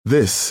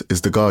This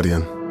is The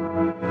Guardian.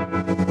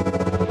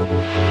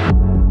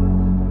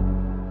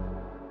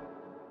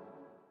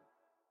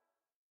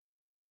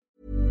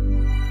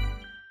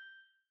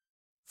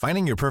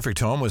 Finding your perfect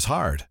home was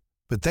hard,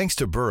 but thanks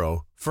to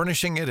Burrow,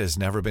 furnishing it has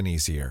never been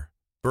easier.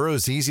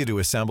 Burrow's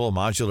easy-to-assemble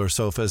modular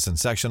sofas and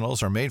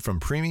sectionals are made from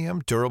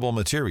premium, durable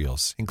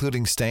materials,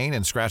 including stain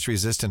and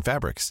scratch-resistant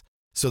fabrics.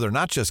 So they're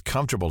not just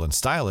comfortable and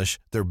stylish,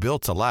 they're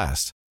built to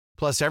last.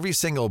 Plus, every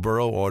single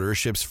Burrow order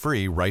ships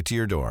free right to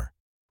your door.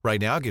 Right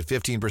now, get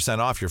 15%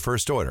 off your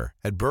first order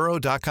at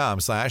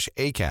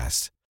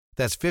burrow.com/ACAST.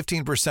 That's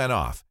 15%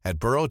 off at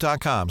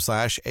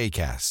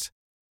burrow.com/ACAST.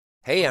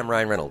 Hey, I'm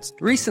Ryan Reynolds.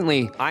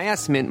 Recently, I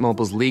asked Mint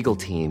Mobile's legal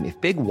team if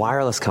big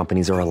wireless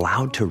companies are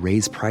allowed to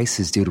raise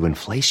prices due to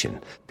inflation.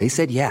 They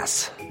said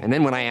yes. And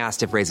then when I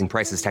asked if raising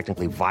prices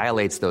technically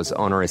violates those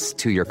onerous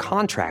two-year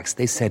contracts,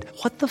 they said,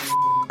 "What the f***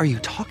 are you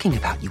talking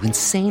about, you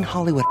insane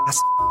Hollywood ass?"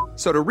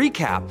 So to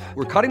recap,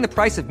 we're cutting the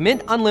price of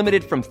Mint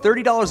Unlimited from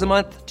 $30 a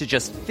month to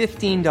just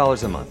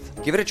 $15 a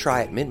month. Give it a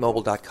try at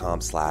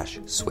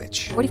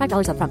mintmobile.com/switch.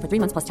 $45 up front for 3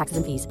 months plus taxes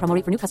and fees. Promo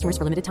rate for new customers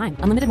for limited time.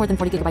 Unlimited more than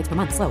 40 gigabytes per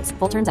month. Slows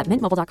full terms at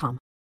mintmobile.com.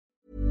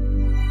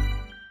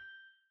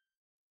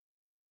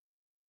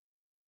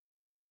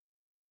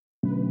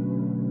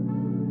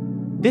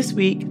 This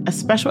week, a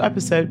special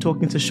episode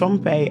talking to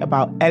Shon Faye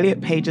about Elliot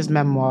Page's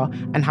memoir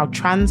and how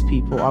trans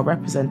people are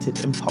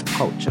represented in pop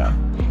culture.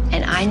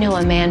 And I know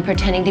a man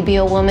pretending to be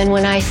a woman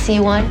when I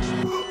see one.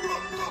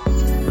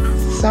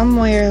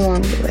 Somewhere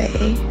along the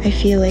way, I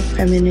feel like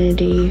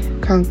femininity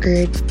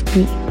conquered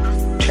me.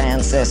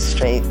 Trans, cis,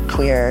 straight,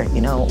 queer,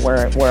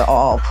 we're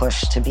all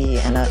pushed to be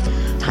in a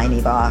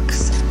tiny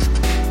box.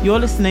 You're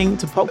listening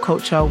to Pop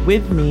Culture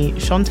with me,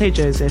 Chanté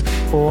Joseph,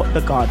 for The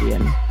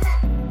Guardian.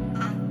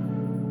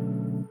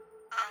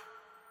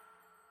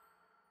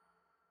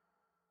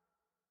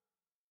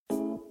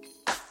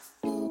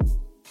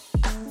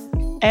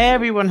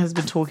 Everyone has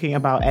been talking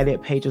about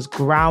Elliot Page's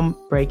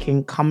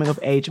groundbreaking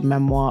coming-of-age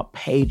memoir,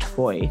 Page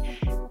Boy.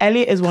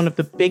 Elliot is one of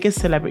the biggest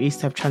celebrities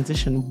to have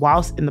transitioned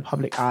whilst in the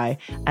public eye,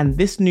 and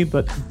this new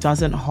book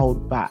doesn't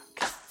hold back.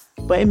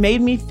 But it made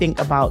me think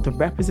about the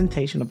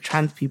representation of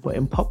trans people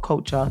in pop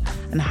culture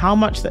and how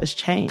much that has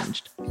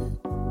changed.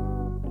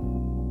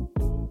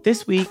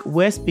 This week,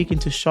 we're speaking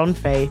to Shon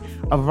Faye,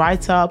 a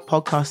writer,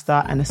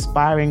 podcaster, and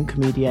aspiring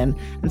comedian,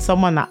 and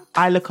someone that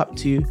I look up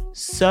to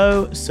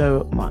so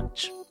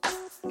much.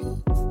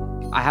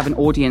 I have an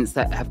audience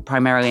that have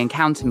primarily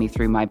encountered me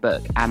through my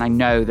book, and I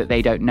know that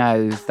they don't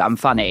know that I'm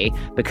funny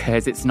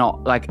because it's not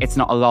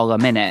a lol a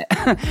minute.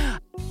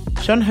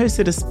 Shon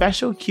hosted a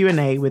special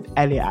Q&A with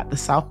Elliot at the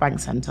South Bank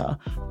Centre,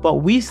 but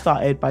we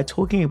started by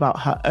talking about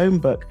her own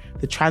book,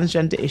 The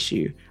Transgender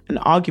Issue, An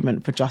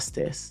Argument for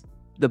Justice.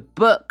 The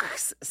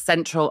book's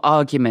central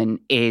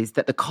argument is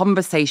that the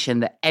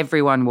conversation that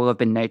everyone will have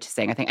been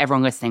noticing, I think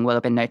everyone listening will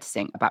have been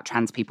noticing about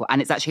trans people, and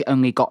it's actually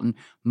only gotten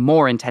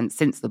more intense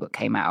since the book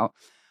came out,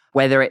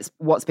 whether it's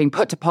what's being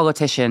put to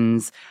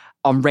politicians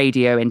on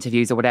radio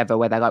interviews or whatever,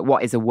 where they're like,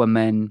 what is a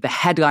woman? The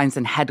headlines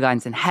and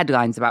headlines and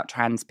headlines about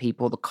trans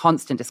people, the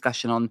constant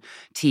discussion on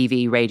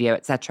TV, radio,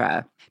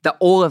 etc., that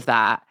all of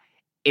that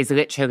is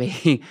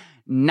literally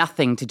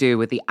nothing to do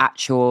with the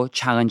actual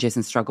challenges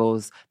and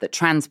struggles that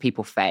trans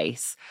people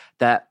face,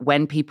 that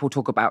when people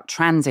talk about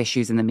trans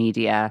issues in the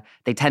media,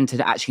 they tend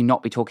to actually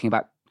not be talking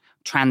about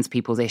trans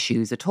people's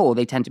issues at all.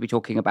 They tend to be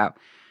talking about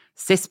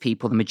cis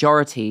people, the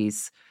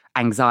majority's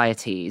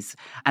anxieties.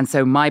 And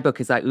so my book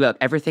is like, look,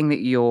 everything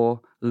that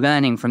you're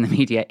learning from the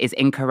media is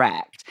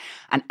incorrect.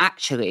 And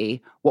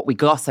actually, what we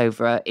gloss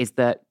over is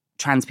that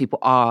trans people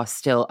are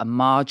still a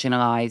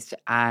marginalised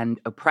and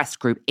oppressed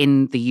group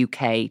in the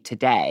UK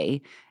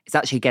today. It's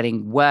actually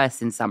getting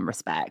worse in some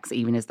respects,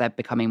 even as they're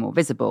becoming more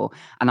visible.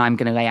 And I'm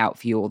going to lay out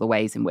for you all the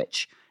ways in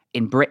which,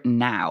 in Britain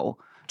now,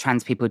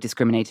 trans people are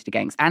discriminated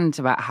against, and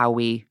about how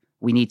we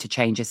need to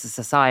change as a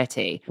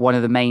society. One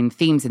of the main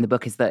themes in the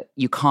book is that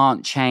you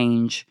can't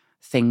change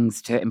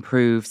things to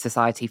improve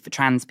society for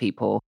trans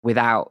people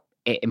without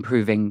it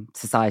improving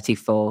society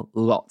for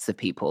lots of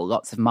people,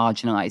 lots of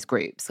marginalised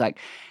groups. Like,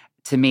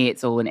 to me,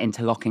 it's all an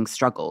interlocking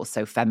struggle.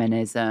 So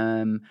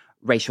feminism,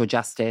 racial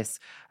justice,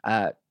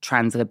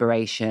 trans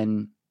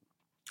liberation,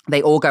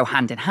 they all go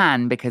hand in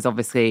hand, because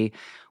obviously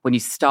when you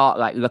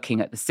start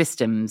looking at the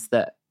systems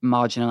that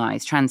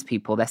marginalize trans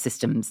people, they're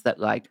systems that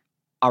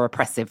are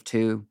oppressive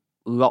to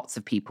lots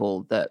of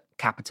people that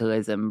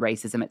capitalism,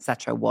 racism,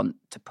 etc. want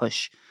to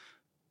push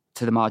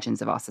to the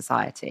margins of our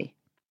society.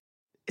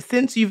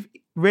 Since you've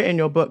written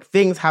your book,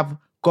 things have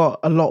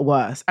got a lot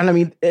worse. And I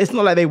mean, it's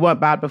not like they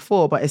weren't bad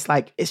before, but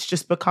it's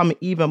just become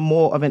even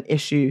more of an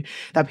issue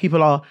that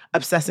people are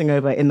obsessing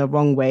over in the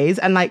wrong ways.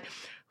 And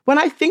when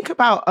I think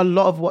about a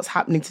lot of what's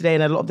happening today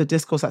and a lot of the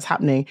discourse that's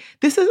happening,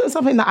 this isn't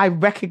something that I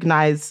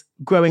recognize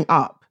growing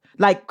up.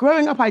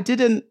 Growing up, I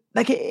didn't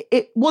Like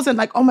it wasn't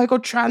like, oh my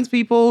God, trans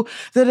people,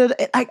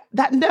 like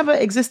that never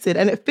existed.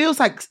 And it feels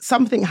like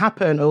something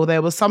happened, or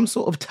there was some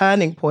sort of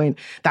turning point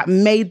that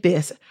made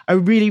this a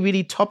really,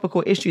 really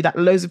topical issue that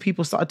loads of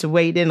people started to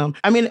wade in on.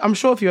 I mean, I'm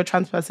sure if you're a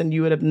trans person,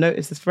 you would have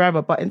noticed this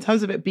forever. But in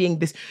terms of it being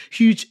this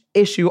huge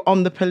issue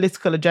on the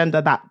political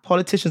agenda that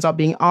politicians are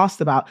being asked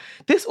about,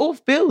 this all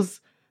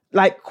feels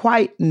like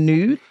quite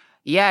new.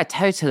 Yeah,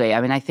 totally.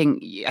 I mean, I think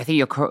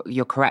you're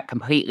correct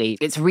completely.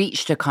 It's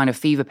reached a kind of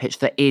fever pitch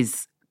that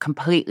is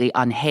completely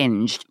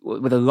unhinged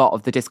with a lot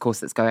of the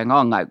discourse that's going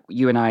on. Like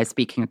you and I are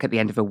speaking at the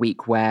end of a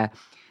week where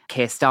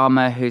Keir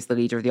Starmer, who's the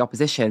leader of the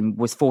opposition,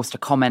 was forced to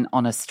comment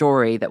on a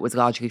story that was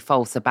largely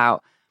false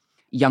about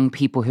young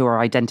people who are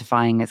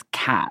identifying as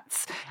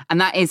cats. And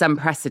that is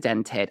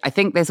unprecedented. I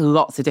think there's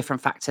lots of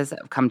different factors that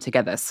have come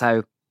together.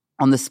 So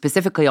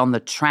specifically on the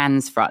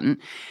trans front,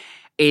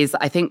 is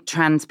I think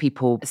some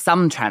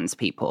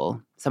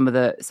of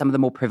the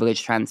more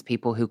privileged trans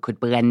people who could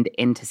blend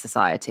into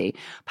society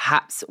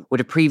perhaps would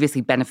have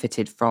previously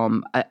benefited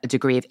from a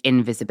degree of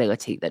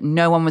invisibility, that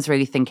no one was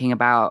really thinking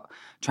about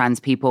trans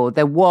people.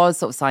 There was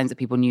sort of signs that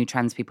people knew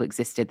trans people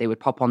existed. They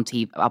would pop on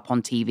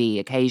TV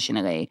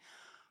occasionally,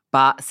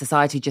 but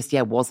society just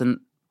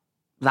wasn't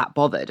that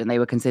bothered, and they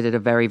were considered a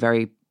very,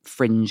 very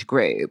fringe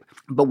group.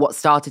 But what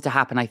started to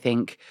happen, I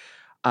think,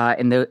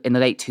 in the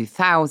late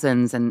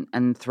 2000s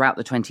and throughout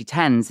the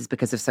 2010s is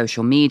because of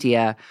social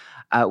media.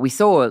 We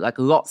saw like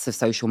lots of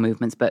social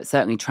movements, but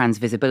certainly trans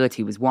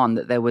visibility was one,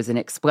 that there was an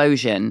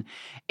explosion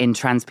in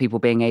trans people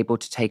being able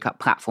to take up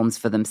platforms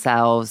for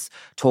themselves,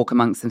 talk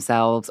amongst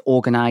themselves,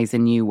 organize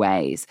in new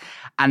ways.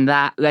 And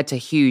that led to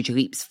huge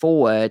leaps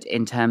forward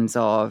in terms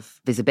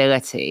of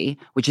visibility,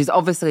 which is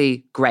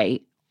obviously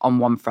great on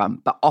one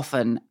front, but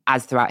often,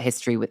 as throughout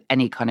history with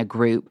any kind of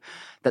group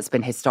that's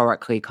been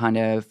historically kind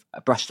of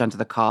brushed under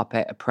the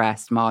carpet,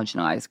 oppressed,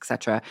 marginalized,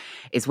 etc.,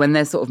 is when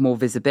there's sort of more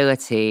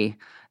visibility,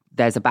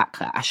 there's a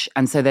backlash.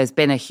 And so there's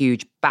been a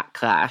huge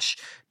backlash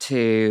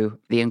to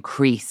the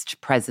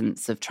increased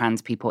presence of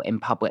trans people in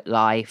public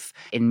life,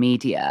 in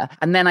media.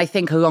 And then I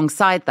think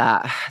alongside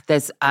that,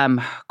 there's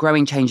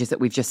growing changes that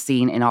we've just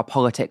seen in our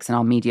politics and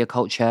our media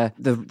culture,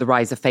 the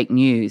rise of fake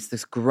news,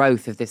 this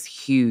growth of this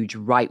huge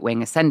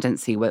right-wing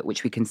ascendancy,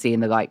 which we can see in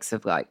the likes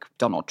of like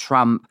Donald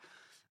Trump,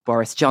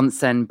 Boris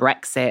Johnson,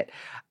 Brexit,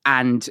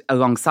 and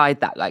alongside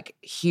that, like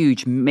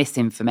huge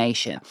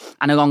misinformation.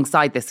 And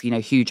alongside this,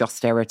 huge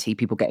austerity,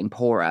 people getting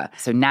poorer.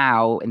 So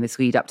now in this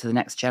lead up to the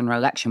next general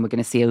election, we're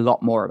going to see a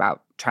lot more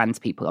about trans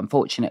people,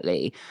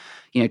 unfortunately.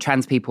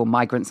 Trans people,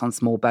 migrants on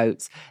small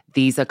boats,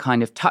 these are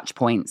kind of touch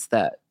points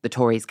that the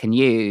Tories can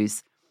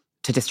use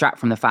to distract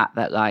from the fact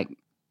that like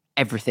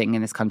everything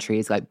in this country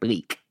is like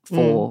bleak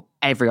for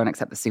everyone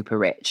except the super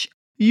rich.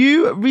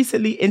 You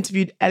recently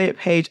interviewed Elliot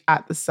Page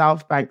at the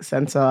South Bank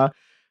Centre.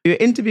 You're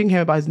interviewing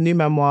him about his new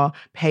memoir,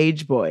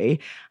 Page Boy.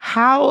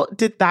 How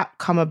did that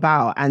come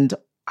about? And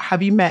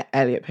have you met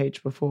Elliot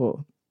Page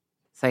before?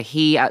 So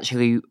he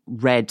actually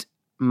read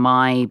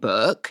my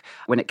book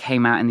when it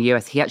came out in the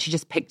US. He actually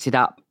just picked it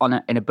up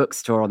in a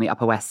bookstore on the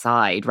Upper West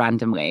Side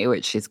randomly,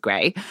 which is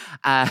great.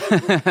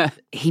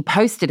 He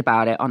posted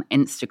about it on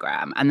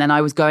Instagram. And then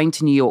I was going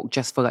to New York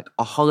just for like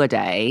a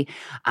holiday.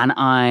 And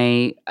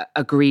I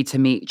agreed to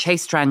meet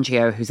Chase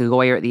Strangio, who's a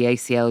lawyer at the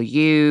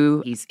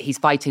ACLU. He's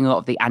fighting a lot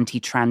of the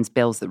anti-trans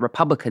bills that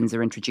Republicans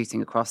are introducing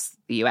across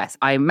the US.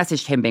 I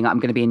messaged him being like, I'm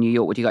going to be in New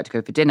York. Would you like to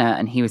go for dinner?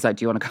 And he was like,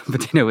 do you want to go for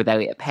dinner with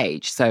Elliot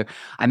Page? So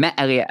I met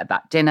Elliot at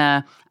that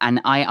dinner, and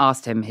I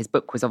asked him, his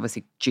book was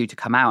obviously due to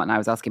come out, and I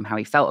was asking him how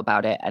he felt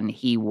about it, and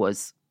he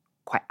was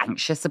quite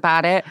anxious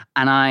about it.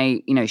 And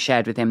I,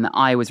 shared with him that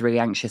I was really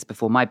anxious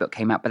before my book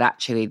came out, but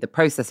actually the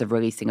process of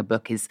releasing a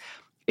book is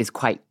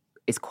quite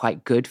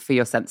good for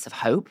your sense of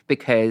hope,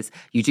 because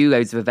you do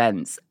loads of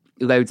events,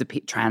 loads of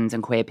trans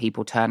and queer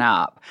people turn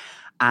up,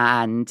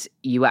 and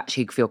you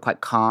actually feel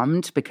quite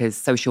calmed, because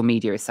social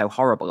media is so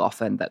horrible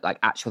often that like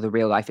the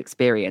real life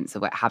experience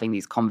of like having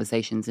these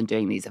conversations and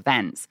doing these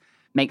events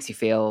makes you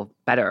feel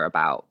better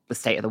about the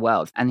state of the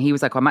world. And he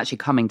was like, well, I'm actually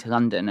coming to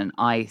London. And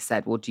I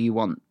said, well, do you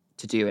want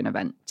to do an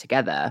event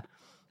together?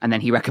 And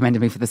then he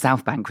recommended me for the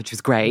South Bank, which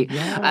was great.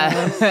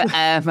 Yes.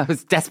 I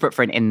was desperate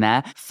for an in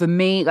there. For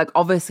me, like,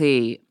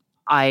 obviously,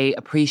 I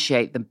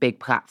appreciate the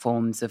big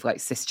platforms of like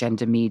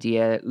cisgender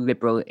media,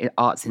 liberal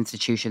arts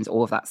institutions,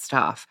 all of that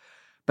stuff.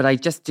 But I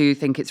just do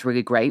think it's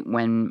really great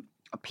when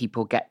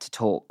people get to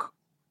talk.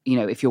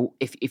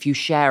 If you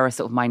share a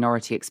sort of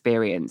minority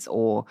experience,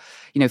 or,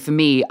 for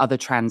me, other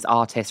trans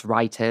artists,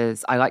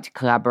 writers, I like to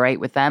collaborate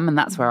with them. And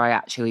that's where I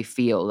actually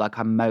feel like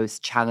I'm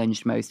most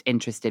challenged, most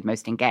interested,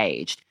 most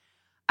engaged.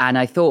 And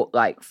I thought,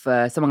 like,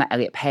 for someone like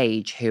Elliot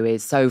Page, who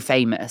is so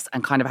famous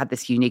and kind of had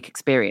this unique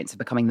experience of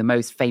becoming the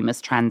most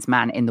famous trans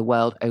man in the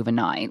world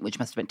overnight, which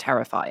must have been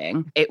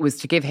terrifying, it was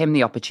to give him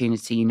the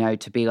opportunity,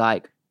 to be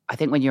like, I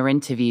think when you're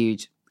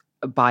interviewed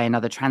by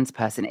another trans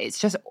person, it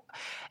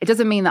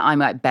doesn't mean that I'm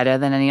like better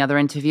than any other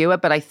interviewer,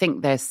 but I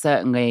think there's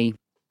certainly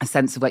a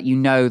sense of like, you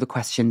know, the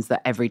questions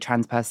that every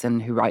trans person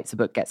who writes a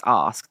book gets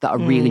asked that are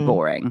really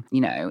boring.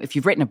 You know, if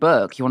you've written a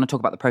book, you want to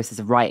talk about the process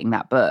of writing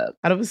that book.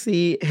 And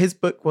obviously his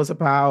book was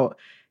about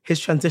his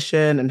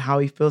transition and how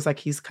he feels like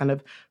he's kind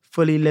of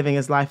fully living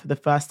his life for the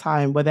first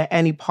time. Were there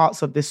any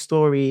parts of this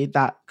story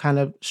that kind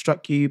of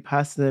struck you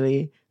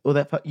personally or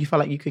that you felt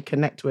like you could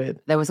connect with?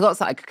 There was lots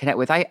that I could connect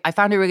with. I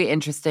found it really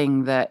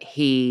interesting that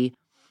he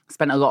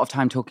spent a lot of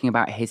time talking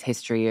about his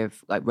history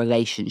of like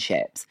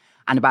relationships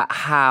and about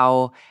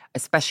how,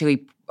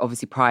 especially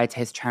obviously prior to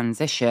his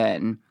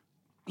transition,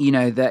 you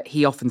know, that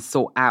he often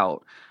sought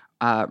out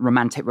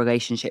romantic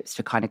relationships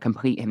to kind of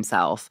complete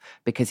himself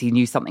because he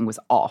knew something was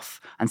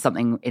off and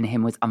something in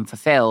him was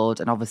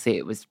unfulfilled. And obviously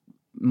it was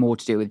more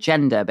to do with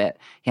gender, but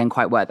he hadn't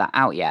quite worked that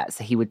out yet.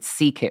 So he would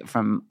seek it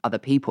from other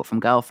people,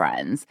 from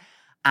girlfriends.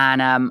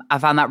 And I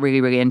found that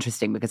really, really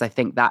interesting because I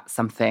think that's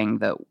something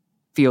that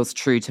feels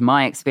true to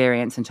my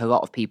experience and to a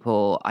lot of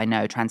people I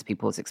know, trans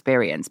people's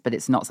experience, but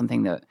it's not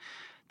something that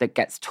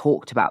gets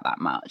talked about that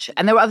much.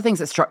 And there were other things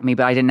that struck me,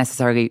 but I didn't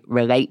necessarily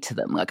relate to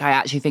them. Like, I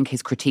actually think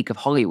his critique of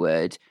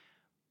Hollywood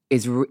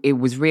it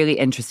was really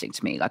interesting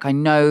to me. Like, I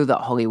know that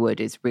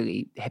Hollywood is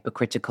really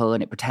hypocritical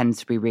and it pretends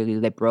to be really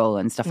liberal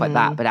and stuff like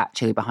that, but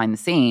actually behind the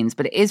scenes,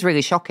 but it is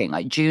really shocking.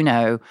 Like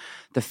Juno,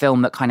 the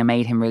film that kind of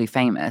made him really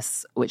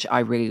famous, which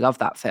I really love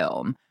that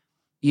film,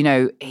 you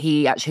know,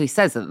 he actually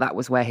says that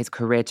was where his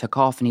career took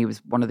off and he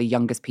was one of the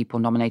youngest people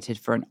nominated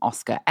for an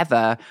Oscar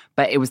ever,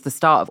 but it was the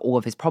start of all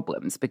of his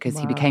problems because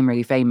he became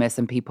really famous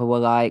and people were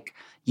like,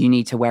 you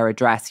need to wear a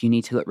dress, you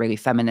need to look really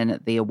feminine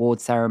at the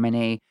award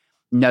ceremony.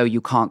 No,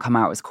 you can't come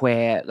out as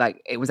queer.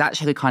 Like, it was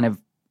actually kind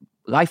of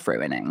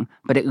life-ruining,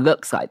 but it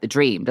looks like the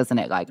dream, doesn't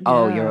it? Like,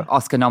 oh, you're an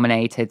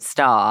Oscar-nominated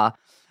star.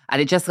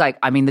 And it just like,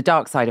 I mean, the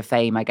dark side of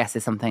fame, I guess,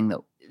 is something that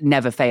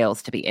never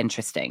fails to be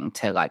interesting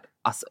to like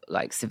us,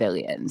 like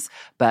civilians.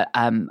 But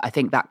I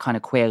think that kind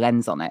of queer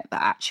lens on it,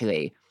 that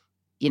actually,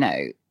 you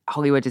know,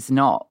 Hollywood is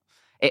not,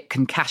 it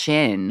can cash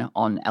in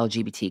on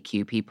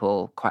LGBTQ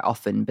people quite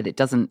often, but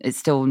it's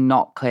still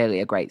not clearly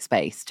a great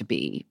space to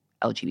be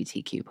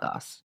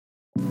LGBTQ+.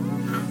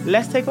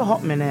 Let's take a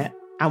hot minute,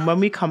 and when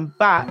we come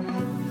back,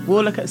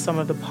 we'll look at some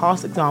of the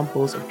past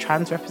examples of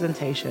trans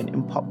representation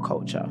in pop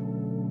culture.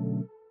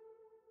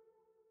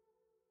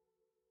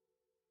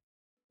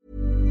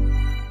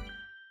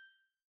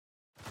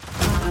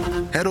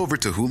 Head over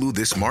to Hulu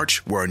this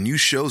March, where our new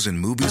shows and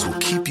movies will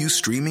keep you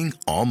streaming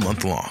all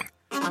month long.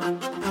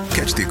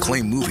 Catch the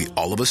acclaimed movie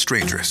All of Us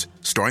Strangers,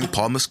 starring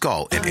Paul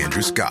Mescal and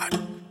Andrew Scott.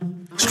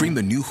 Stream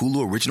the new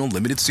Hulu original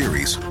limited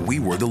series, We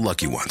Were the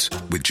Lucky Ones,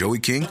 with Joey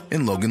King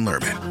and Logan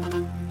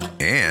Lerman.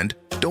 And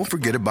don't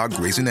forget about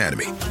Grey's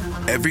Anatomy.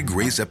 Every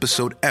Grey's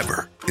episode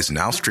ever is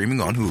now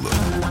streaming on Hulu.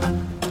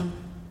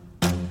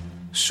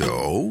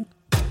 So,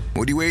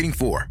 what are you waiting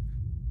for?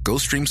 Go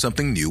stream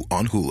something new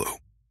on Hulu.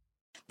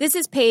 This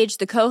is Paige,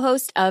 the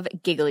co-host of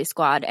Giggly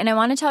Squad, and I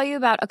want to tell you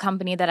about a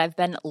company that I've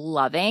been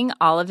loving,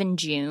 Olive &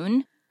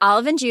 June.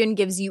 Olive & June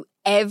gives you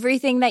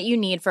everything that you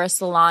need for a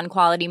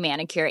salon-quality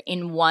manicure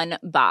in one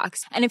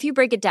box. And if you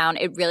break it down,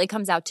 it really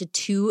comes out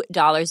to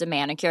 $2 a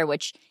manicure,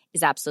 which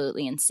is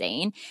absolutely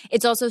insane.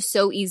 It's also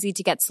so easy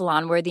to get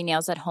salon-worthy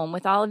nails at home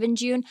with Olive &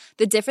 June.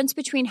 The difference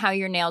between how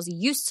your nails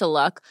used to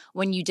look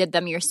when you did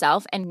them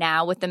yourself and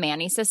now with the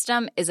Mani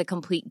system is a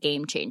complete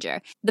game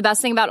changer. The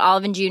best thing about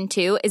Olive & June,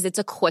 too, is it's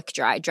a quick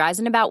dry. Dries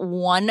in about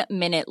 1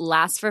 minute,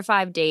 lasts for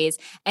 5 days,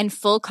 and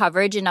full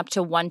coverage in up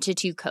to 1 to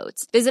 2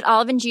 coats. Visit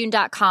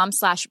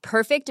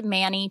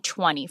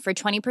oliveandjune.com/perfectmani20 for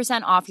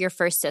 20% off your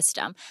first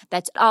system.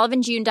 That's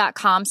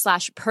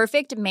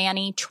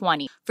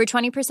oliveandjune.com/perfectmani20 for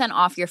 20%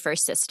 off your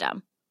first system.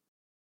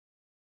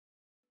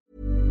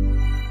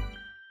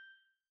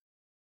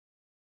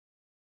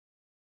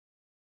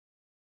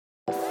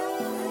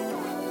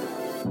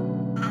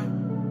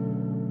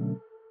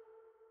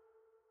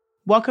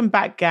 Welcome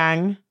back,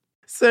 gang.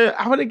 So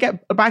I want to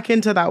get back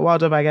into that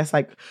world of, I guess,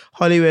 like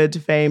Hollywood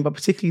fame, but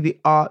particularly the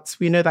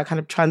arts. We know that kind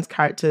of trans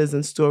characters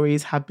and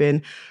stories have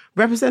been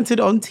represented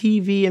on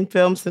TV and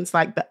film since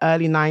like the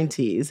early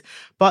 90s,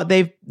 but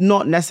they've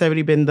not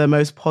necessarily been the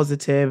most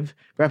positive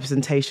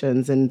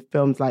representations in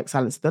films like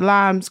Silence of the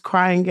Lambs,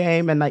 Crying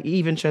Game, and like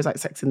even shows like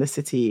Sex and the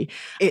City.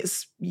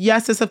 It's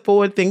a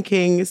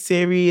forward-thinking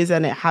series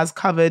and it has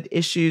covered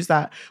issues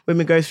that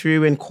women go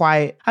through in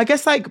quite, I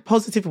guess, like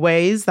positive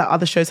ways that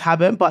other shows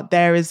haven't, but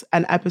there is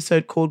an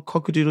episode called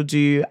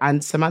Cock-a-Doodle-Doo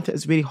and Samantha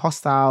is really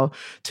hostile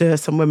to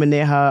some women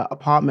near her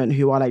apartment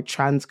who are like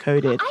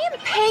trans-coded. I am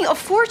paying a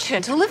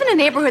fortune to live in a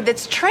neighborhood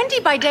that's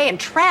trendy by day and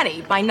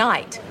tranny by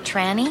night.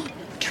 Tranny?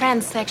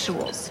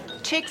 Transsexuals.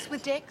 Chicks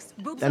with dicks,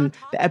 boobs And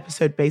the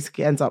episode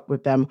basically ends up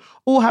with them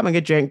all having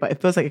a drink, but it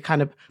feels like it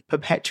kind of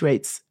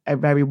perpetuates a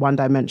very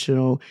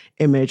one-dimensional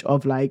image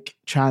of like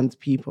trans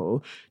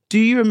people. Do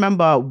you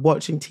remember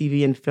watching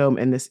TV and film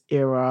in this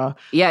era?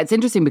 Yeah, it's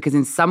interesting because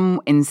in some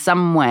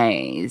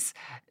ways,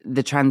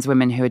 the trans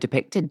women who are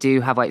depicted do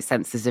have like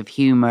senses of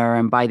humor,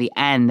 and by the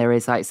end there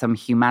is like some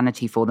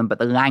humanity for them, but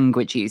the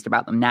language used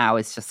about them now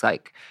is just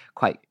like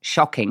quite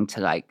shocking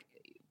to like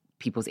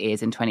people's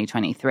ears in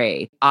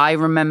 2023. I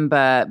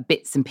remember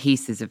bits and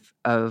pieces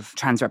of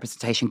trans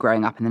representation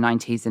growing up in the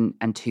 90s and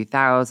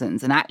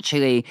 2000s. And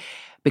actually,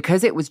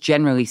 because it was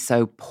generally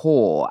so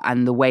poor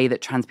and the way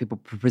that trans people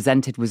were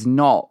presented was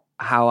not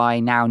how I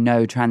now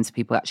know trans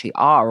people actually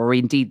are, or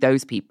indeed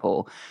those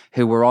people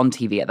who were on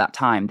TV at that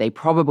time, they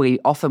probably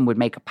often would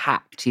make a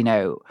pact, you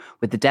know,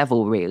 with the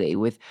devil, really,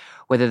 with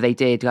whether they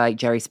did like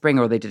Jerry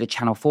Springer or they did a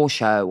Channel 4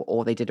 show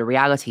or they did a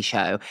reality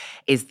show,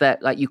 is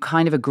that like you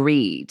kind of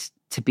agreed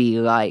to be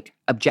like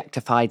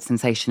objectified,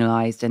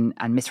 sensationalized and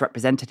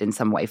misrepresented in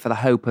some way for the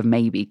hope of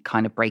maybe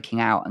kind of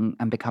breaking out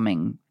and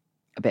becoming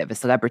a bit of a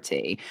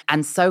celebrity.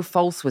 And so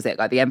false was it,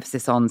 like the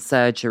emphasis on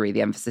surgery,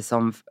 the emphasis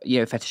on, you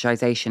know,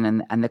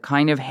 fetishization and the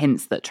kind of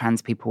hints that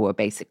trans people were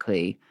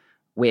basically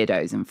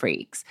weirdos and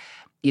freaks.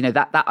 You know,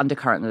 that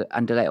undercurrent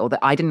underlay, or that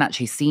I didn't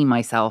actually see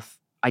myself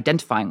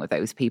identifying with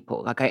those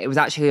people. Like it was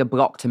actually a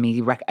block to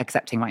me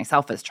accepting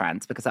myself as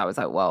trans, because I was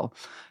like, well,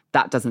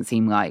 that doesn't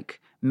seem like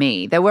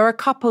me. There were a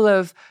couple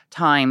of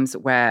times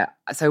where,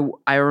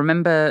 so I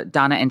remember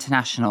Dana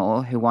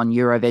International, who won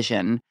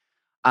Eurovision,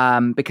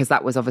 because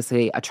that was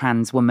obviously a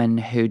trans woman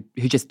who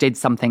just did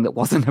something that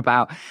wasn't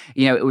about,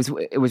 you know, it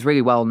was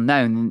really well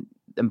known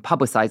and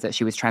publicized that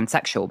she was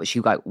transsexual, but she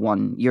like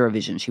won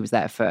Eurovision. She was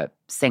there for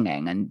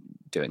singing and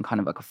doing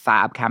kind of like a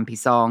fab campy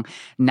song.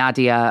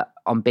 Nadia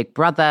on Big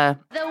Brother.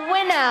 The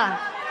winner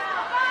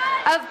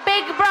of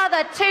Big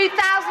Brother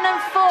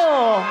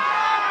 2004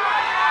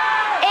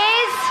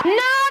 is Nadia!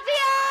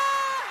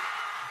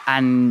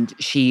 And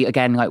she,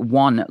 again, like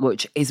won,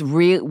 which is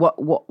real.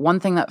 What one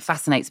thing that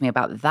fascinates me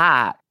about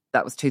that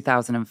was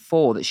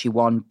 2004, that she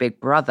won Big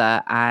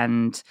Brother.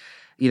 And,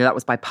 you know, that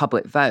was by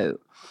public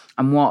vote.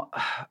 And what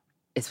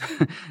is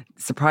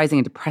surprising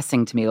and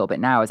depressing to me a little bit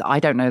now is I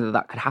don't know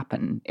that could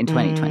happen in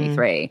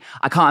 2023.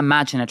 I can't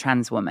imagine a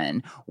trans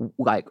woman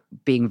like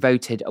being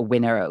voted a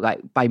winner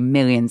like by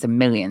millions and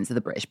millions of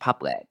the British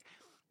public.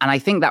 And I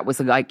think that was,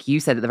 like you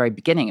said at the very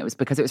beginning, it was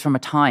because it was from a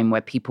time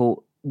where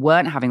people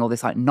weren't having all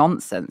this like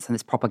nonsense and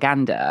this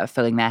propaganda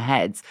filling their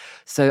heads.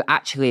 So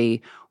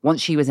actually, once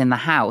she was in the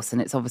house,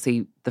 and it's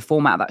obviously the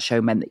format of that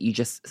show meant that you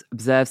just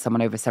observed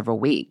someone over several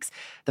weeks,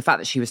 the fact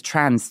that she was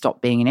trans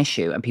stopped being an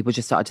issue and people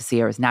just started to see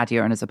her as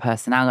Nadia and as a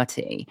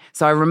personality.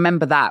 So I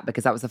remember that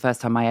because that was the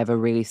first time I ever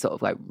really sort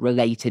of like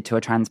related to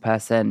a trans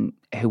person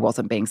who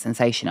wasn't being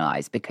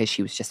sensationalized, because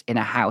she was just in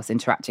a house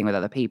interacting with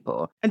other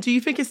people. And do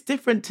you think it's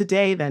different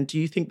today then? Do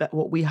you think that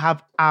what we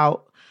have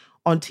out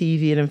on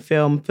TV and in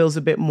film feels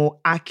a bit more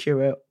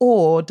accurate?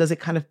 Or does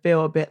it kind of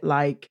feel a bit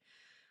like,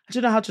 I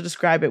don't know how to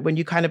describe it, when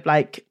you kind of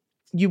like,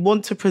 you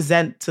want to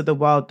present to the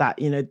world that,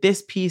 you know,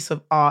 this piece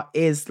of art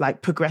is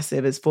like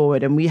progressive, is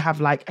forward, and we have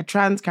like a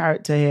trans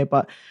character here,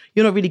 but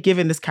you're not really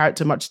giving this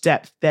character much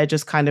depth. They're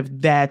just kind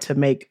of there to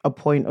make a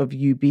point of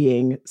you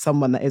being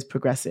someone that is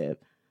progressive.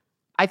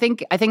 I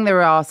think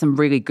there are some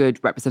really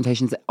good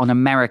representations on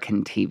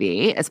American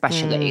TV,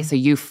 especially. So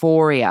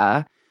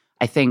Euphoria,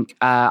 I think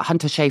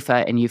Hunter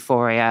Schafer in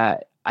Euphoria,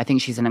 I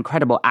think she's an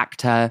incredible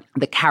actor.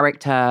 The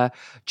character,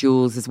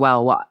 Jules, as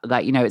well.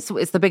 Like, you know, it's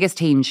the biggest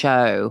teen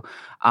show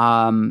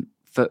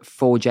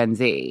for Gen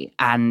Z,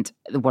 and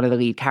one of the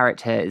lead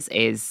characters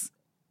is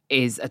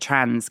a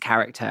trans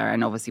character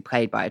and obviously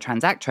played by a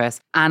trans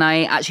actress. And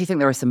I actually think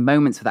there are some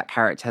moments with that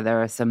character.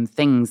 There are some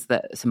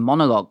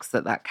monologues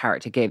that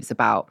character gives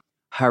about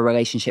her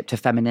relationship to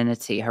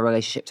femininity, her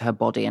relationship to her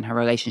body, and her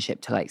relationship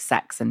to like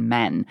sex and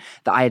men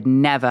that I had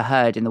never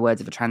heard in the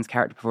words of a trans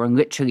character before, and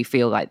literally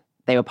feel like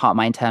they were part of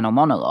my internal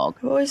monologue.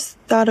 I've always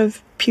thought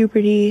of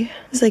puberty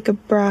as like a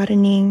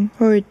broadening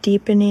or a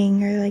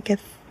deepening or like a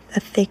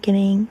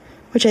thickening,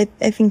 which I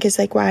think is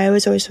like why I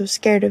was always so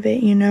scared of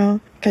it, you know?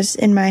 Because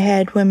in my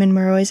head, women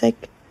were always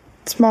like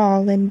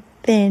small and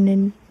thin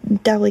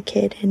and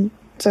delicate, and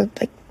so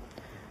like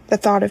the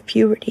thought of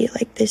puberty,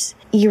 like this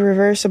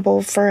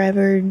irreversible,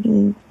 forever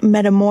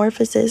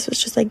metamorphosis,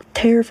 was just like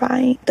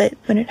terrifying. That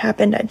when it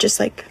happened, I'd just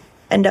like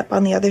end up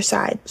on the other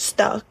side,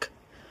 stuck.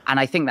 And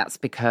I think that's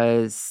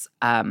because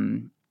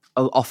often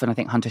I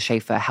think Hunter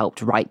Schafer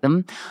helped write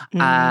them.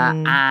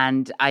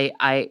 And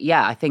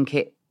I think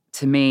it,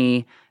 to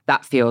me,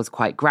 that feels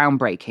quite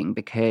groundbreaking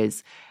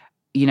because,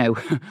 you know,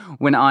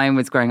 when I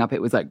was growing up,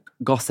 it was like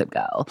Gossip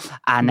Girl.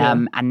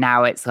 And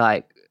now it's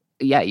like,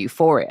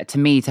 Euphoria, to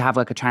me, to have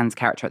like a trans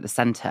character at the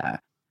center.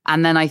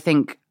 And then I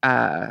think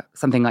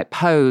something like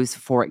Pose,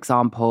 for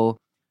example,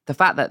 the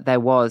fact that there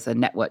was a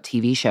network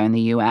TV show in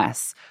the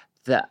US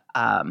that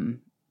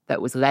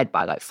was led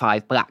by like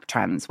 5 Black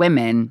trans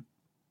women,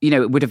 you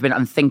know, it would have been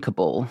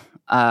unthinkable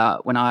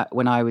when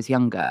I was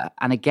younger.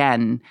 And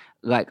again,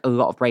 like a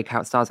lot of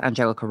breakout stars,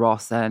 Angelica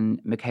Ross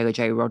and Michaela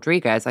J.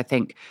 Rodriguez, I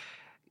think,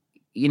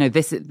 you know,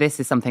 this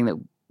is something that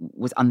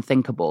was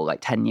unthinkable like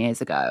 10 years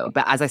ago.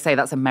 But as I say,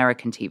 that's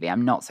American TV.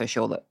 I'm not so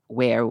sure that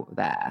we're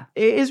there.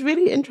 It is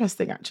really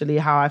interesting, actually,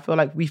 how I feel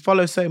like we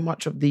follow so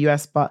much of the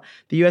US, but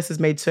the US has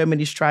made so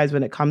many strides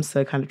when it comes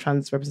to kind of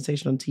trans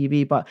representation on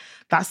TV. But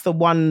that's the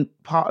one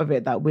part of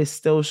it that we're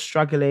still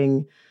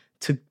struggling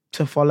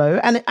to follow.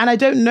 And I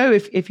don't know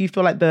if you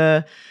feel like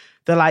the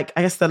the like,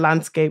 I guess the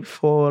landscape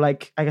for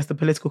like, I guess the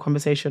political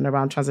conversation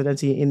around trans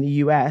identity in the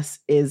US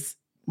is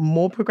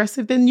more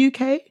progressive than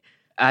UK?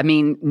 I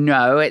mean,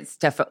 no, it's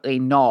definitely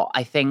not.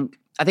 I think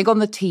on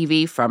the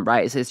TV front,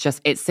 right,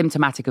 it's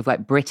symptomatic of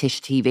like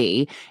British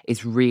TV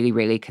is really,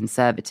 really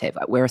conservative.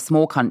 Like, we're a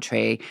small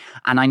country,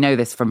 and I know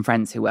this from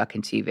friends who work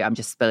in TV. I'm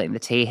just spilling the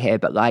tea here,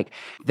 but like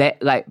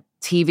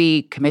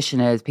TV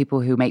commissioners,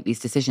 people who make these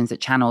decisions at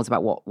channels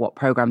about what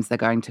programs they're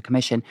going to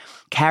commission,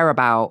 care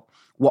about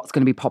what's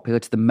going to be popular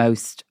to the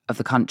most of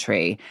the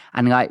country.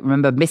 And like,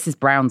 remember, Mrs.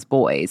 Brown's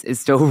Boys is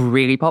still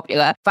really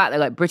popular. In fact, that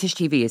like British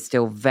TV is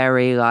still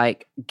very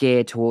like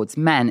geared towards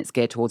men. It's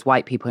geared towards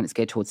white people, and it's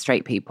geared towards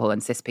straight people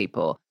and cis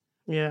people.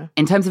 Yeah.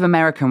 In terms of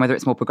America and whether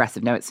it's more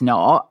progressive, no, it's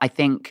not. I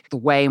think the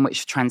way in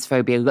which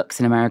transphobia looks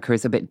in America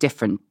is a bit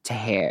different to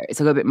here. It's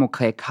a little bit more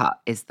clear cut.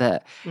 Is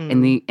that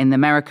in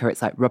America,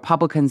 it's like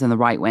Republicans and the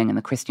right wing and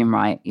the Christian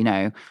right, you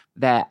know,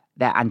 they're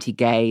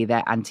anti-gay,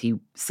 they're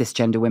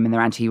anti-cisgender women,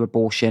 they're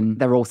anti-abortion.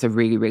 They're also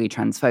really, really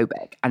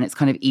transphobic. And it's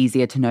kind of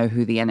easier to know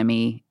who the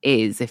enemy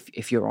is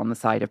if you're on the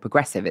side of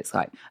progressive. It's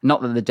like,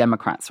 not that the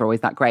Democrats are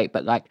always that great,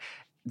 but like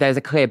there's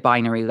a clear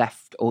binary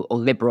left or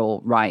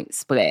liberal right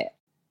split.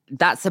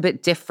 That's a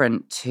bit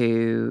different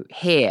to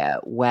here,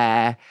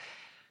 where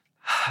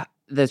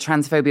the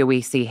transphobia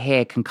we see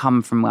here can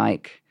come from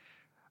like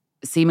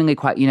seemingly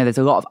quite, you know, there's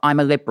a lot of, I'm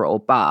a liberal,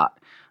 but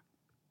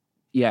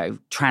you know,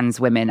 trans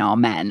women are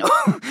men, or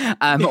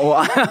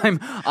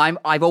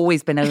I've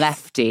always been a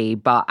lefty,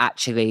 but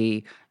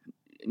actually,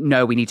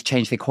 no, we need to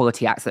change the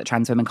Equality Act so that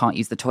trans women can't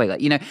use the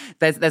toilet. You know,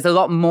 there's a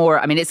lot more.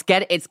 I mean, it's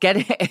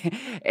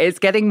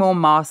getting more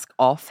mask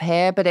off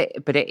here, but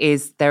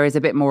there is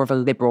a bit more of a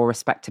liberal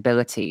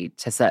respectability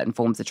to certain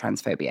forms of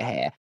transphobia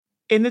here.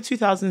 In the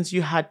 2000s,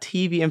 you had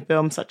TV and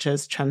films such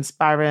as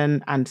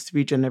Transparent and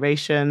Three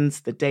Generations,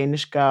 The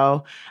Danish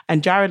Girl,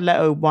 and Jared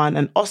Leto won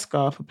an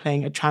Oscar for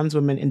playing a trans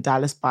woman in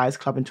Dallas Buyers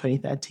Club in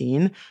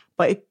 2013.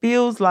 But it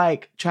feels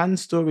like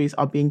trans stories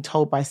are being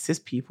told by cis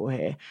people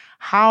here.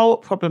 How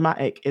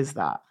problematic is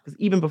that? Because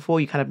even before,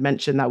 you kind of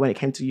mentioned that when it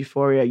came to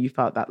Euphoria, you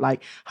felt that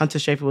like Hunter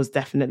Schafer was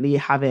definitely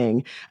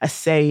having a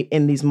say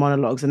in these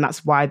monologues, and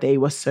that's why they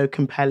were so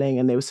compelling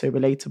and they were so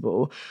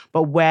relatable.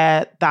 But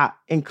where that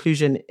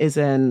inclusion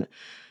isn't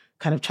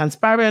kind of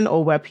transparent,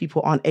 or where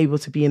people aren't able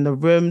to be in the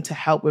room to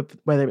help with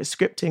whether it's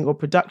scripting or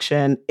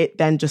production, it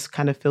then just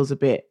kind of feels a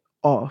bit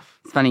off.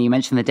 It's funny you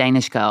mentioned The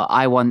Danish Girl.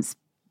 I once,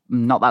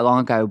 not that long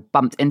ago,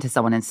 bumped into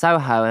someone in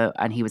Soho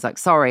and he was like,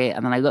 sorry.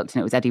 And then I looked and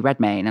it was Eddie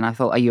Redmayne. And I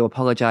thought, are you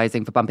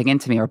apologizing for bumping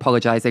into me or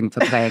apologizing for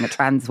playing a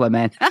trans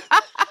woman?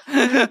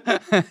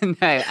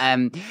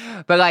 No.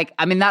 But like,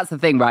 I mean, that's the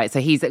thing, right?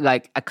 So he's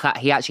like,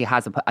 he actually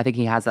has, I think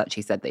he has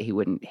actually said that he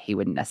wouldn't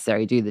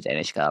necessarily do The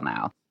Danish Girl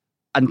now.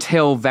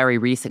 Until very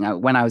recently,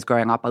 when I was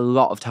growing up, a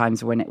lot of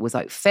times when it was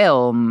like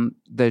film,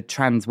 the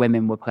trans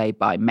women were played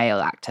by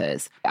male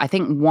actors. I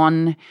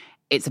think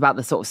it's about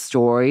the sort of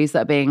stories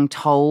that are being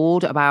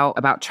told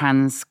about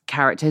trans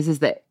characters, is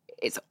that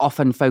it's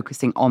often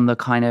focusing on the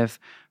kind of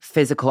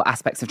physical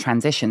aspects of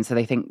transition. So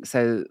they think,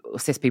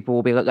 cis people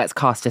will be like, let's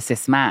cast a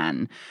cis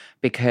man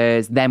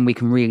because then we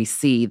can really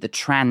see the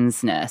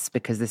transness,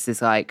 because this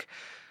is like,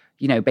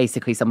 you know,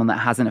 basically someone that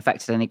hasn't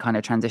affected any kind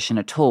of transition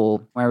at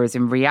all. Whereas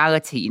in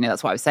reality, you know,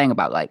 that's what I was saying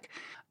about like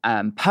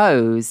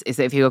Pose, is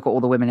that if you look at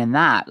all the women in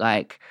that,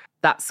 like,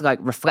 that's like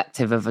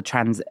reflective of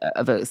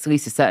at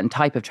least a certain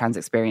type of trans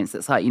experience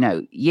that's like, you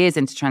know, years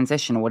into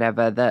transition or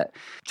whatever, that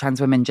trans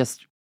women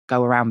just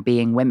go around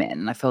being women.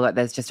 And I feel like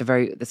there's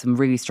some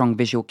really strong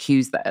visual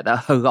cues there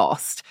that are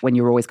lost when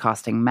you're always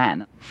casting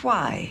men.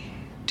 Why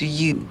do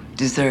you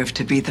deserve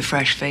to be the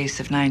fresh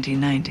face of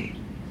 1990?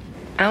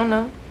 I don't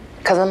know.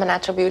 Because I'm a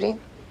natural beauty.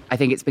 I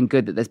think it's been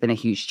good that there's been a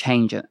huge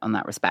change on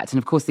that respect. And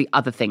of course, the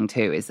other thing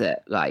too is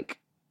that like,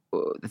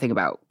 the thing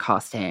about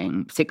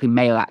casting, particularly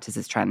male actors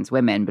as trans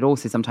women, but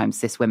also sometimes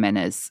cis women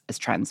as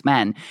trans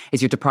men,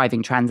 is you're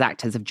depriving trans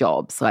actors of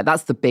jobs. Like,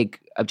 that's the big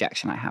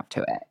objection I have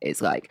to it.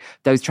 Is like,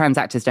 those trans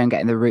actors don't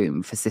get in the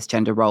room for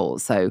cisgender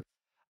roles. So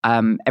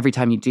every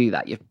time you do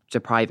that, you're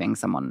depriving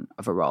someone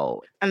of a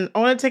role. And I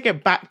want to take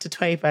it back to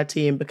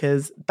 2013,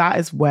 because that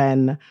is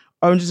when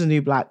Orange is the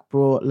New Black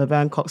brought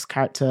Laverne Cox's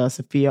character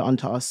Sophia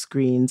onto our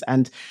screens,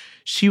 and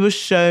she was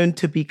shown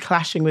to be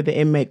clashing with the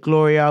inmate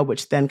Gloria,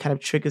 which then kind of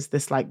triggers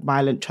this like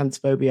violent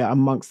transphobia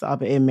amongst the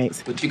other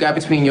inmates. What you got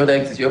between your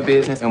legs is your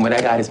business, and what I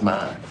got is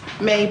mine.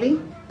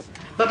 Maybe.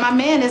 But my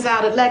man is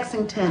out at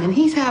Lexington, and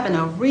he's having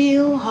a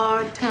real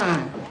hard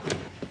time.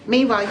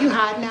 Meanwhile, you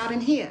hiding out in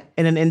here.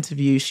 In an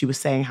interview, she was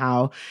saying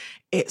how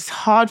it's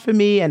hard for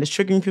me and it's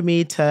triggering for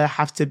me to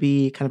have to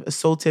be kind of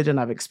assaulted, and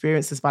I've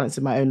experienced this violence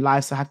in my own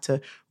life, so I have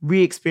to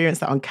re-experience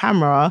that on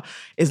camera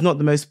is not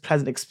the most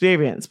pleasant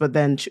experience. But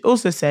then she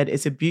also said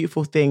it's a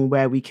beautiful thing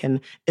where we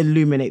can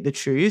illuminate the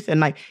truth.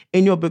 And like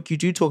in your book, you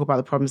do talk about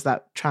the problems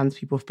that trans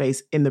people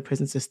face in the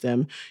prison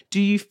system.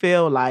 Do you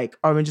feel like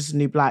Orange is the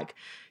New Black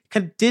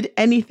did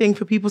anything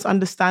for people's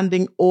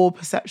understanding or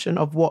perception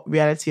of what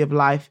reality of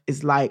life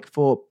is like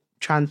for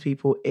trans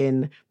people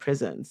in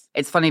prisons?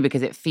 It's funny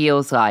because it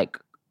feels like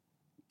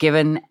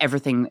given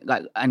everything,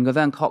 like, and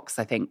Laverne Cox,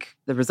 I think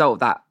the result of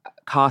that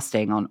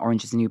casting on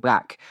Orange is the New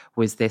Black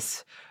was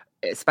this,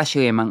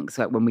 especially amongst,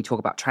 like, when we talk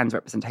about trans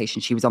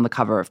representation, she was on the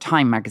cover of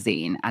Time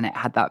magazine, and it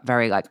had that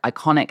very, like,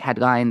 iconic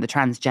headline, "The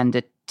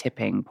Transgender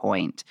Tipping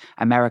Point,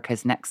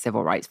 America's Next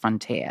Civil Rights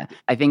Frontier."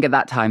 I think at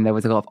that time there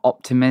was a lot of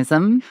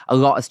optimism. A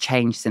lot has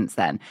changed since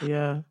then.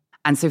 Yeah.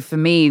 And so for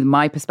me,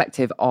 my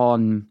perspective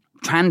on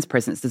trans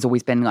prisoners has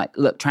always been like,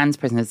 look, trans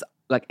prisoners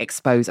like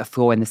expose a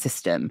flaw in the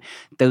system.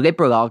 The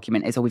liberal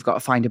argument is, oh, we've got to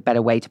find a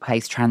better way to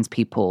place trans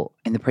people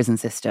in the prison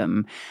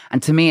system.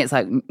 And to me, it's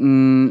like,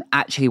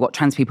 actually what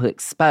trans people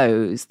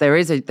expose, there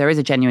is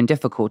a genuine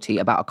difficulty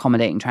about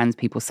accommodating trans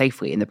people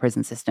safely in the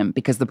prison system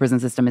because the prison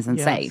system isn't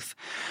safe.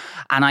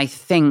 And I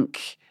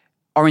think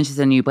Orange is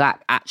the New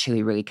Black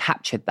actually really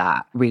captured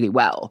that really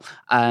well,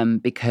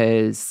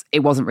 because it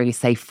wasn't really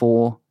safe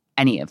for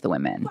any of the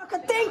women.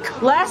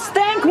 Less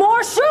think,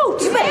 more shoot.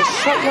 You better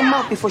shut your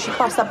mouth before she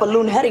pops that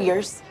balloon head of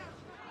yours.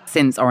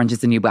 Since Orange is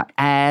the New Black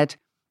aired,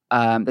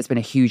 there's been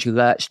a huge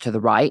lurch to the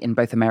right in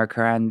both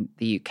America and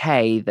the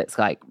UK that's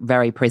like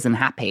very prison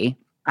happy.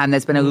 And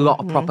there's been a lot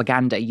of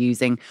propaganda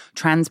using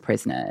trans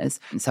prisoners.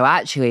 So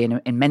actually,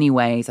 in many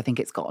ways, I think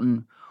it's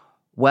gotten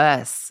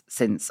worse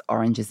since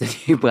Orange is the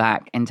New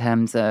Black in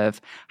terms of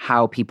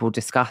how people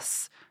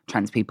discuss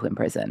trans people in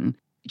prison.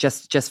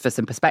 Just for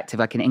some perspective,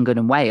 like in England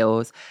and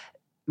Wales,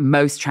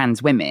 most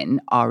trans women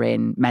are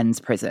in men's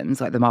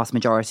prisons, like the vast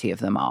majority of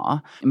them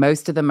are.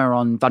 Most of them are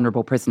on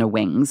vulnerable prisoner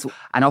wings,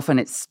 and often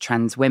it's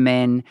trans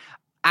women.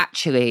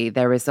 Actually,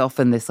 there is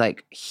often this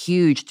like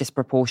huge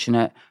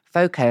disproportionate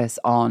focus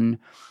on,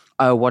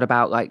 oh, what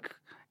about like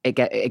it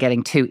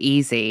getting too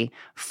easy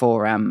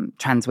for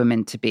trans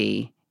women to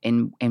be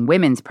in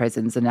women's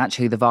prisons, and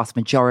actually the vast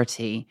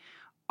majority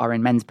are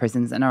in men's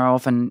prisons and are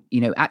often,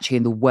 actually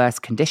in the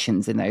worst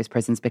conditions in those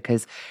prisons,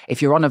 because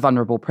if you're on a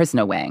vulnerable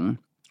prisoner wing,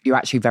 you're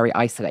actually very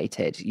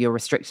isolated. You're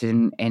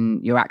restricted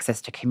in your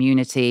access to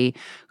community,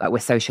 like we're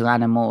social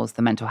animals,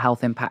 the mental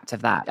health impact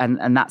of that.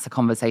 And that's a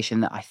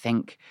conversation that I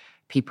think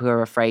people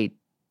are afraid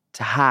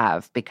to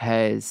have,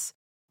 because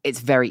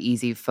it's very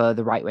easy for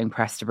the right-wing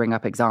press to bring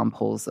up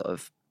examples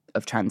of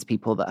trans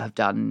people that have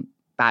done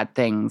bad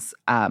things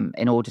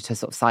in order to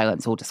sort of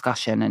silence all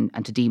discussion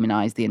and to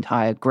demonize the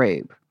entire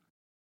group.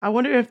 I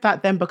wonder if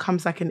that then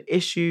becomes like an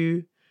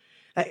issue.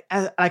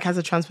 Like as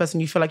a trans person,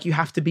 you feel like you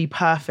have to be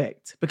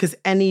perfect, because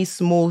any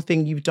small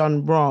thing you've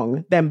done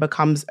wrong then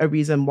becomes a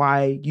reason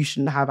why you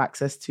shouldn't have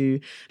access to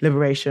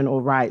liberation or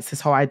rights.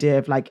 This whole idea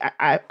of like,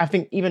 I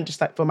think even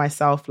just like for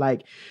myself,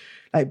 like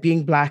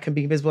being Black and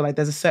being visible, like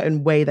there's a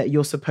certain way that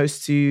you're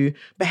supposed to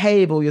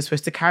behave or you're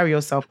supposed to carry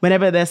yourself.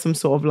 Whenever there's some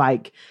sort of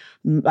like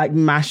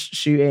mass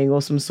shooting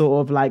or some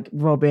sort of like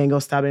robbing or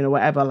stabbing or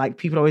whatever, like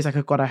people are always like,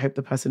 oh God, I hope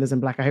the person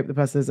isn't Black. I hope the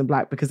person isn't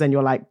Black, because then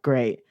you're like,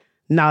 great.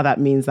 Now that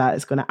means that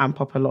it's going to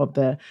amp up a lot of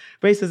the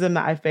racism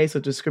that I face or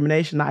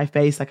discrimination that I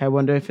face. Like, I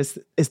wonder if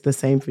it's the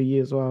same for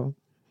you as well.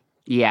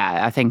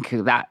 Yeah, I think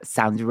that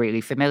sounds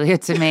really familiar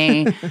to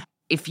me.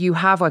 If you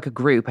have like a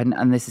group,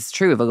 and this is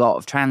true of a lot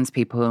of trans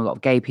people, a lot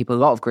of gay people, a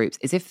lot of groups,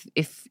 is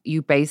if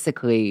you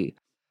basically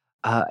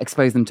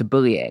expose them to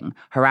bullying,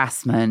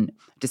 harassment,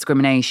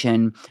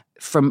 discrimination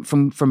from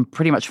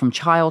pretty much from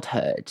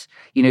childhood,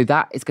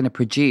 that is going to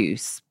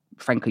produce,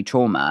 frankly,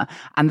 trauma.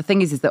 And the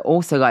thing is that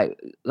also like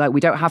we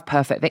don't have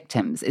perfect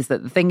victims. Is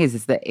that the thing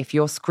is that if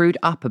you're screwed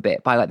up a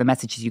bit by like the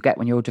messages you get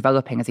when you're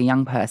developing as a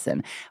young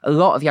person, a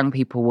lot of young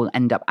people will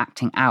end up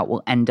acting out,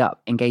 will end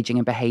up engaging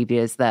in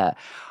behaviors that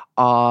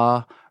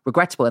are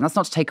regrettable. And that's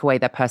not to take away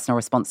their personal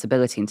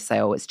responsibility and to say,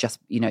 oh, it's just,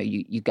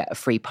 you get a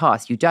free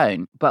pass. You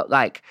don't. But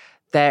like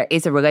there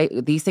is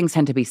these things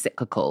tend to be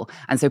cyclical.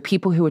 And so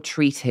people who are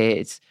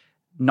treated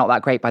not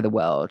that great by the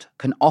world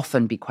can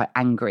often be quite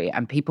angry,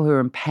 and people who are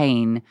in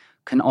pain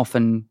can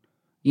often,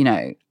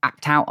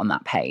 act out on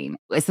that pain.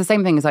 It's the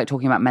same thing as like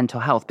talking about mental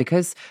health,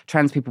 because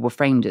trans people were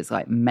framed as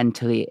like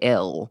mentally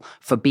ill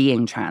for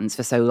being trans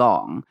for so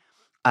long.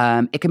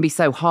 It can be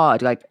so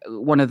hard. Like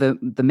one of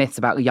the myths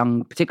about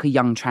particularly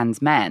young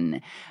trans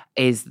men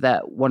is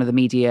that one of the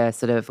media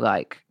sort of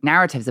like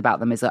narratives about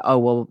them is that, oh,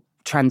 well,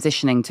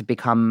 transitioning to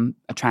become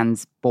a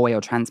trans boy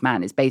or trans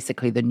man is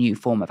basically the new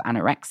form of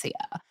anorexia.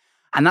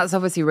 And that's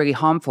obviously really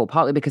harmful,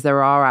 partly because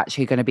there are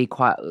actually going to be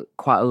quite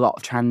a lot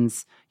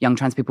of young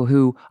trans people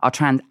who are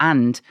trans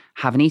and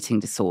have an eating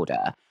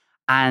disorder.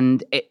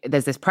 And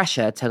there's this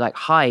pressure to like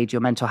hide your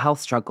mental health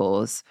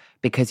struggles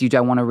because you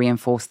don't want to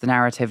reinforce the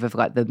narrative of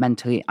like the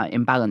mentally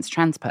imbalanced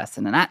trans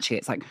person. And actually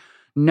it's like,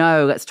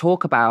 no, let's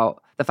talk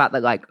about the fact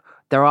that like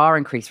there are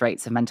increased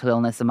rates of mental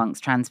illness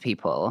amongst trans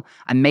people.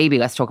 And maybe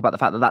let's talk about the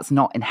fact that that's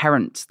not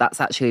inherent. That's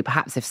actually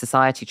perhaps if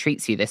society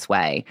treats you this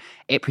way,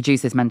 it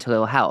produces mental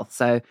ill health.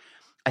 So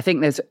I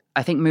think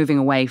moving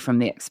away from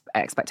the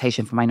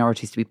expectation for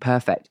minorities to be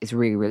perfect is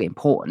really, really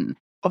important.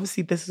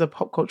 Obviously, this is a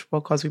pop culture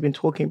podcast. We've been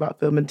talking about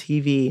film and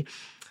TV.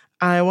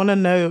 I want to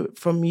know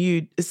from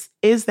you,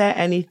 is there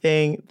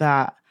anything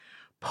that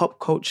pop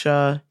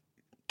culture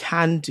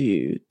can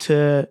do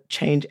to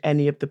change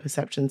any of the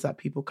perceptions that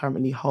people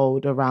currently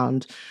hold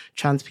around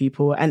trans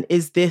people? And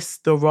is this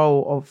the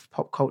role of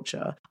pop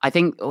culture? I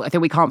think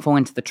we can't fall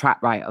into the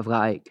trap, right, of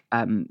like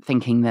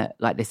thinking that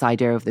like this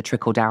idea of the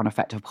trickle down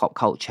effect of pop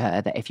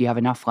culture, that if you have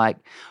enough like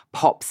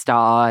pop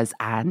stars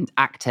and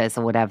actors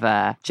or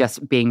whatever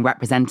just being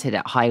represented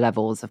at high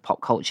levels of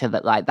pop culture,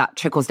 that like that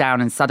trickles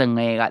down and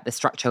suddenly like the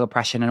structural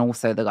oppression and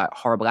also the like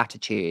horrible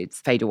attitudes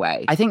fade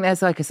away. I think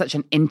there's like such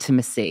an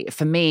intimacy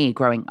for me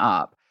growing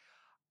up,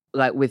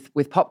 like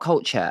with pop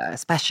culture,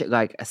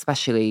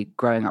 especially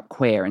growing up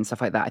queer and stuff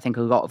like that. I think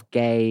a lot of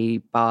gay,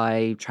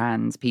 bi,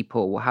 trans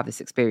people will have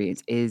this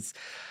experience is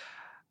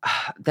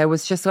there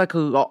was just like a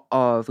lot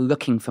of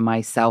looking for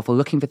myself or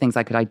looking for things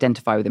I could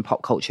identify with in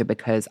pop culture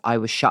because I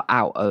was shut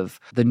out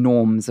of the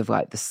norms of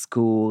like the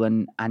school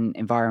and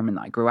environment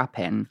that I grew up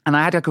in. And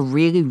I had like a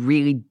really,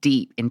 really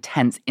deep,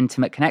 intense,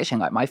 intimate connection.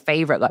 Like my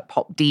favorite like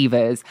pop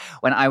divas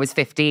when I was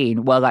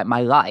 15 were like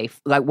my life.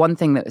 Like one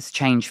thing that has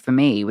changed for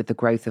me with the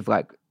growth of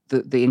like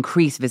the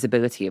increased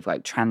visibility of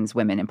like trans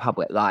women in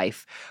public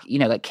life, you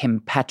know, like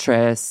Kim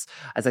Petras,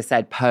 as I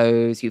said,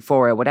 Pose,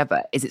 Euphoria,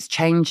 whatever, is it's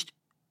changed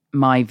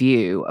my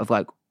view of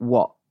like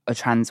what a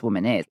trans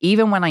woman is.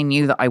 Even when I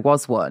knew that I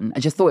was one, I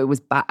just thought it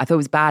was bad. I thought it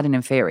was bad and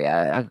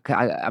inferior.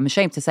 I'm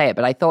ashamed to say it,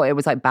 but I thought it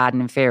was like bad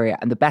and inferior.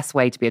 And the best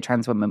way to be a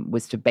trans woman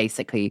was to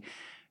basically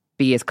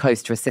be as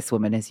close to a cis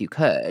woman as you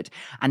could.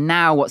 And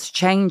now what's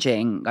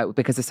changing, like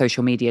because of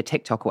social media,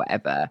 TikTok or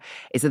whatever,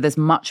 is that there's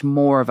much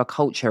more of a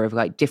culture of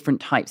like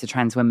different types of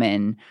trans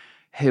women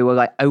who are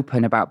like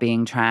open about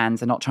being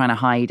trans and not trying to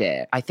hide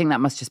it. I think that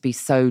must just be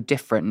so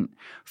different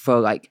for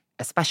like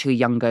especially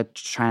younger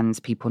trans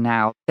people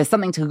now. There's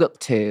something to look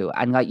to,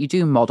 and like you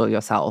do model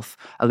yourself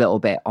a little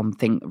bit on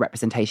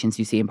representations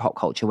you see in pop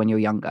culture when you're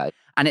younger.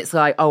 And it's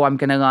like, oh, I'm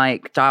going to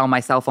like style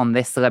myself on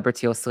this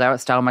celebrity or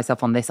style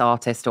myself on this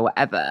artist or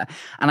whatever.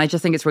 And I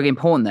just think it's really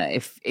important that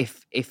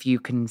if you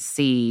can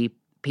see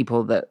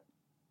people that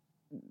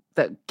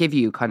give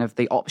you kind of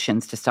the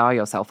options to style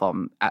yourself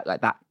on at like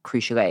that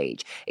crucial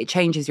age, it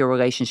changes your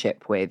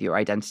relationship with your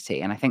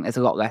identity. And I think there's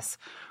a lot less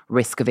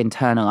risk of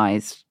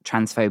internalized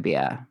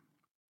transphobia.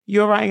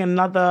 You're writing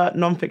another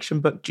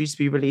nonfiction book due to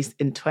be released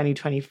in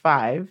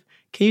 2025.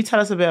 Can you tell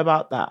us a bit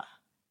about that?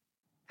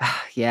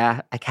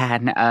 Yeah, I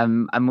can.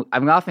 I'm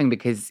laughing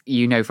because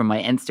you know from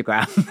my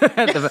Instagram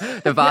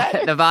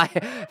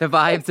the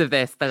vibes of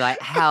this. They're like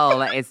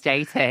hell is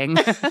dating.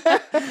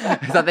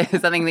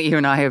 something that you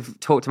and I have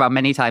talked about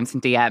many times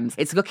in DMs.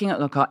 It's looking at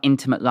like our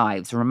intimate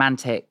lives,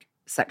 romantic,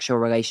 sexual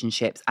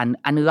relationships, and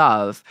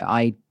love.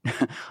 I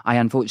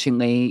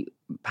unfortunately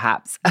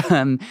perhaps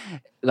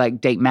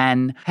like date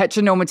men,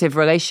 heteronormative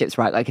relationships,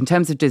 right? Like in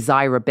terms of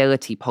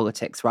desirability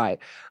politics, right?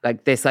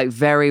 Like this like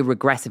very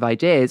regressive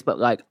ideas, but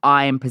like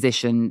I am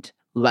positioned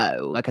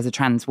low. Like as a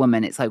trans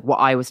woman, it's like what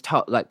I was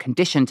taught, like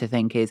conditioned to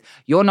think is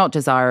you're not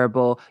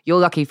desirable, you're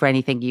lucky for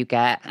anything you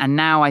get. And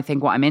now I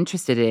think what I'm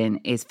interested in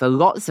is for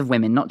lots of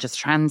women, not just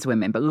trans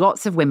women, but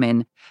lots of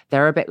women,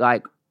 they're a bit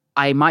like,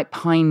 I might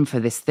pine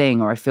for this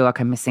thing or I feel like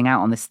I'm missing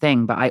out on this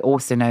thing, but I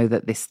also know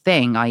that this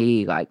thing,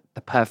 i.e. like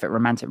the perfect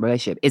romantic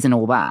relationship, isn't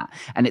all that.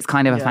 And it's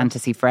kind of a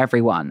fantasy for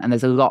everyone. And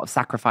there's a lot of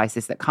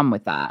sacrifices that come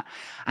with that.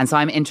 And so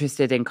I'm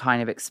interested in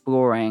kind of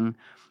exploring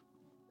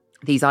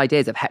these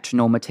ideas of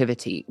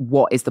heteronormativity.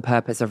 What is the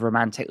purpose of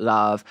romantic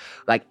love?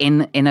 Like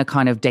in a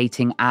kind of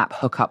dating app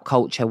hookup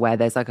culture where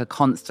there's like a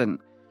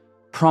constant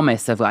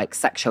promise of like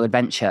sexual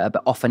adventure,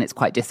 but often it's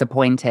quite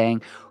disappointing.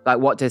 Like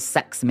what does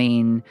sex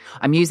mean?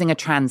 I'm using a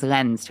trans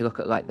lens to look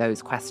at like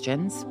those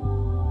questions.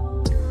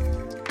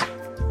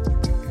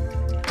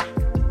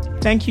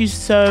 Thank you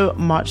so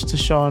much to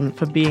Shon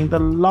for being the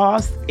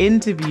last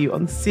interview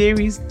on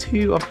series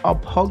 2 of our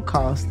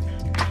podcast.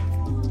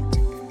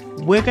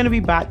 We're going to be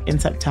back in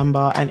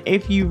September, and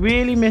if you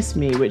really miss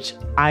me, which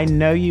I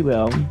know you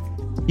will,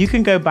 you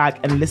can go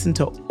back and listen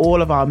to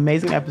all of our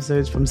amazing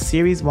episodes from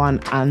series 1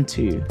 and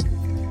 2.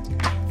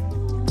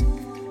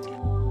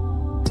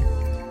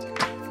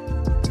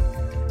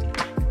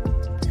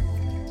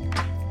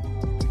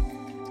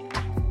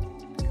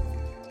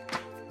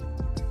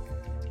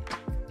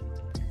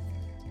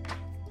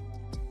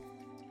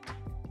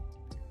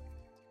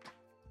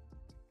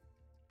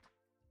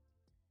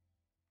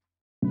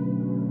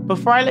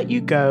 Before I let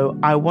you go,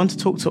 I want to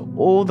talk to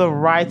all the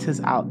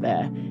writers out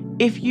there.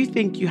 If you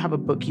think you have a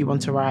book you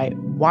want to write,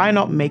 why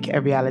not make it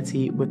a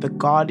reality with the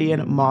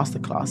Guardian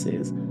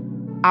Masterclasses?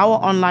 Our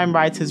online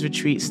writers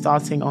retreat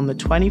starting on the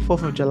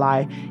 24th of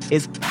July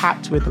is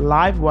packed with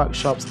live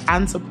workshops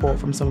and support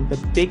from some of the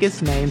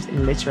biggest names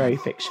in literary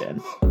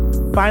fiction.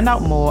 Find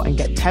out more and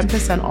get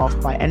 10%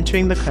 off by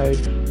entering the code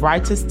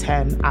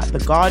WRITERS10 at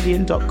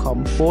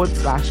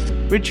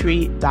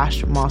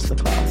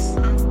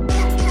theguardian.com/retreat-masterclass.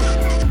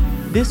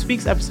 This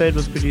week's episode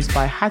was produced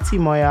by Hattie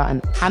Moya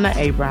and Hannah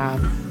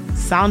Abraham,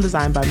 sound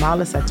design by Mal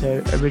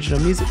Lassetto,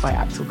 original music by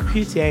Axel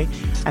Caputier,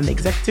 and the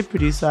executive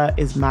producer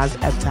is Maz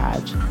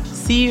Ebtaj.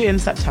 See you in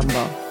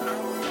September.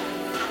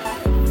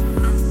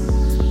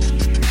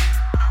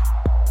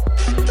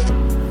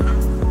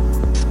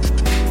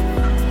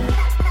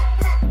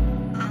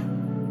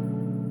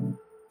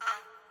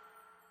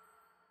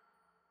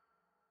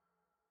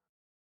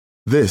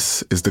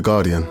 This is The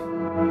Guardian.